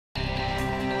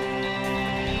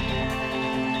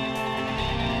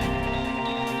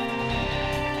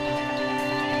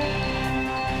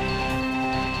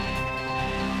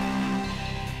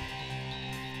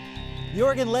The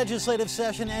Oregon legislative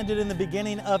session ended in the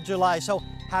beginning of July. So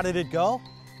how did it go?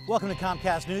 Welcome to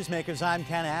Comcast Newsmakers. I'm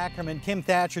Ken Ackerman. Kim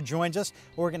Thatcher joins us,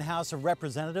 Oregon House of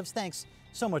Representatives. Thanks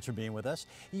so much for being with us.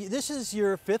 This is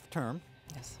your fifth term.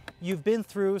 Yes. You've been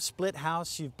through split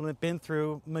house. You've been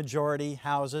through majority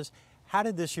houses. How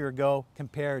did this year go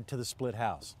compared to the split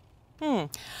house?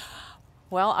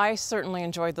 Well, I certainly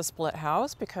enjoyed the split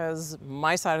house because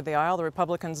my side of the aisle, the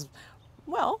Republicans,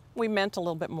 well, we meant a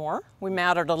little bit more. We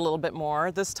mattered a little bit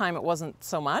more. This time it wasn't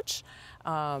so much.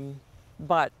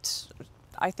 But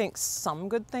I think some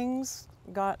good things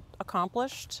got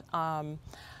accomplished. But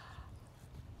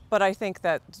I think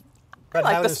that I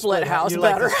like the split house better.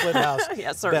 Like the split house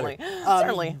yeah, certainly.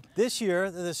 Certainly. This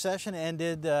year, the session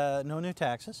ended, no new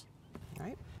taxes.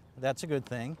 Right. That's a good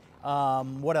thing.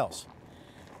 What else?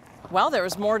 Well, there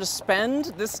was more to spend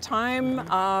this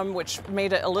time, which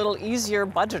made it a little easier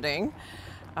budgeting.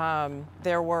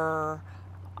 There were,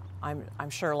 I'm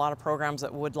sure, a lot of programs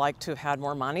that would like to have had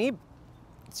more money.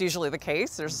 It's usually the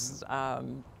case. There's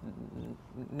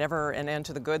never an end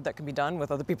to the good that can be done with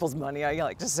other people's money, I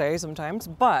like to say sometimes.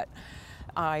 But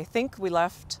I think we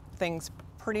left things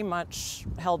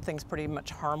held things pretty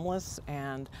much harmless,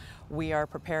 and we are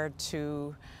prepared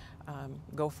to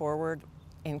go forward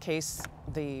in case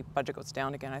the budget goes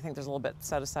down again. I think there's a little bit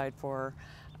set aside for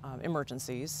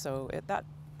emergencies, so that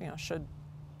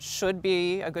should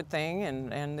be a good thing,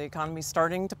 and the economy's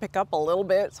starting to pick up a little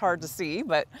bit. It's hard to see,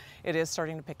 but it is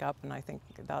starting to pick up, and I think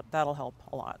that'll help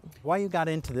a lot. Why you got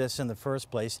into this in the first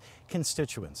place,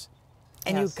 constituents.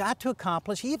 And Yes. you've got to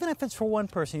accomplish, even if it's for one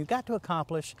person, you've got to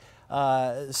accomplish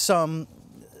some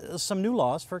new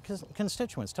laws for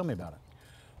constituents. Tell me about it.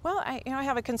 Well, I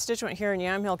have a constituent here in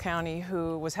Yamhill County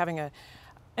who was having an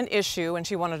issue, and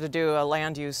she wanted to do a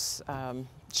land use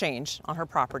change on her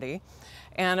property,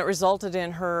 and it resulted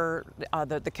in her,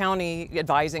 the county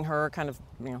advising her, kind of,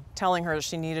 telling her that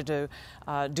she needed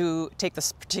to take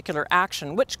this particular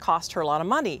action, which cost her a lot of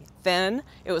money. Then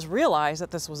it was realized that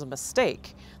this was a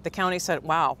mistake. The county said,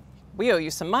 "Wow, we owe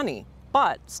you some money,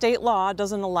 but state law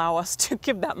doesn't allow us to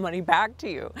give that money back to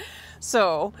you."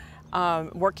 So,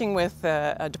 working with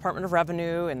the Department of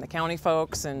Revenue and the county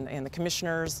folks and the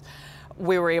commissioners,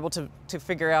 we were able to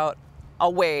figure out a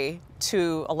way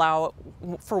to allow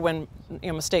for when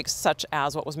mistakes such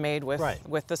as what was made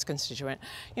with this constituent,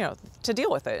 to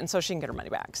deal with it, and so she can get her money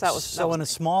back. So in a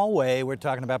small way, we're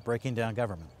talking about breaking down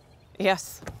government.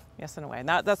 Yes, in a way. And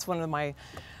that's one of my,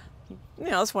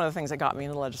 that's one of the things that got me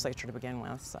into the legislature to begin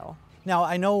with. So. Now,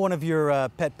 I know one of your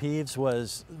pet peeves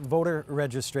was voter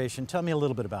registration. Tell me a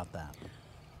little bit about that.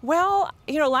 Well,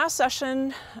 last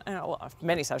session,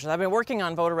 many sessions, I've been working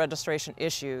on voter registration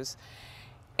issues,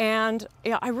 and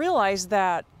I realized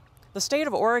that the state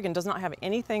of Oregon does not have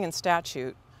anything in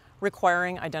statute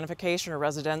requiring identification or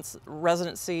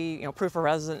residency, proof of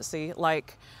residency,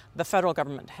 like the federal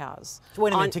government has. So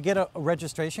wait a minute, to get a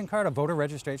registration card, a voter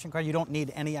registration card, you don't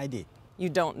need any ID? You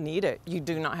don't need it. You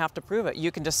do not have to prove it.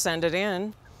 You can just send it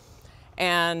in,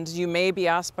 and you may be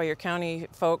asked by your county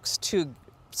folks to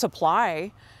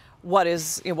supply what it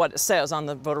says on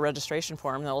the voter registration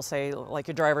form. They'll say, like,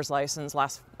 your driver's license,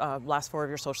 last four of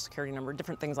your social security number,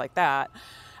 different things like that.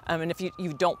 And if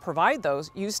you don't provide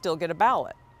those, you still get a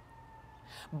ballot.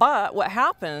 But what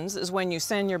happens is when you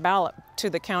send your ballot to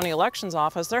the county elections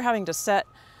office, they're having to set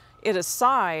it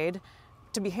aside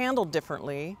to be handled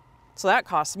differently. So that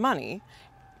costs money.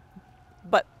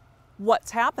 But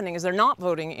what's happening is they're not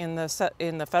voting in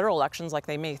the federal elections like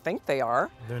they may think they are.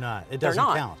 They're not. It doesn't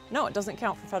count. No, it doesn't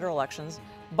count for federal elections,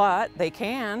 but they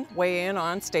can weigh in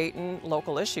on state and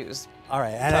local issues. All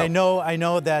right, and so, I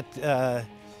know that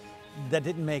that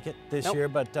didn't make it this year,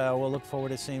 but we'll look forward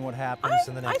to seeing what happens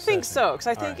in the next I think session. so, because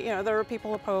I think there are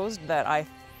people opposed that I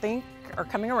think are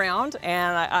coming around,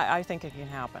 and I think it can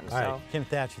happen. All right, Kim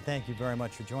Thatcher, thank you very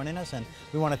much for joining us, and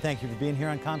we want to thank you for being here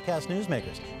on Comcast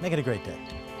Newsmakers. Make it a great day.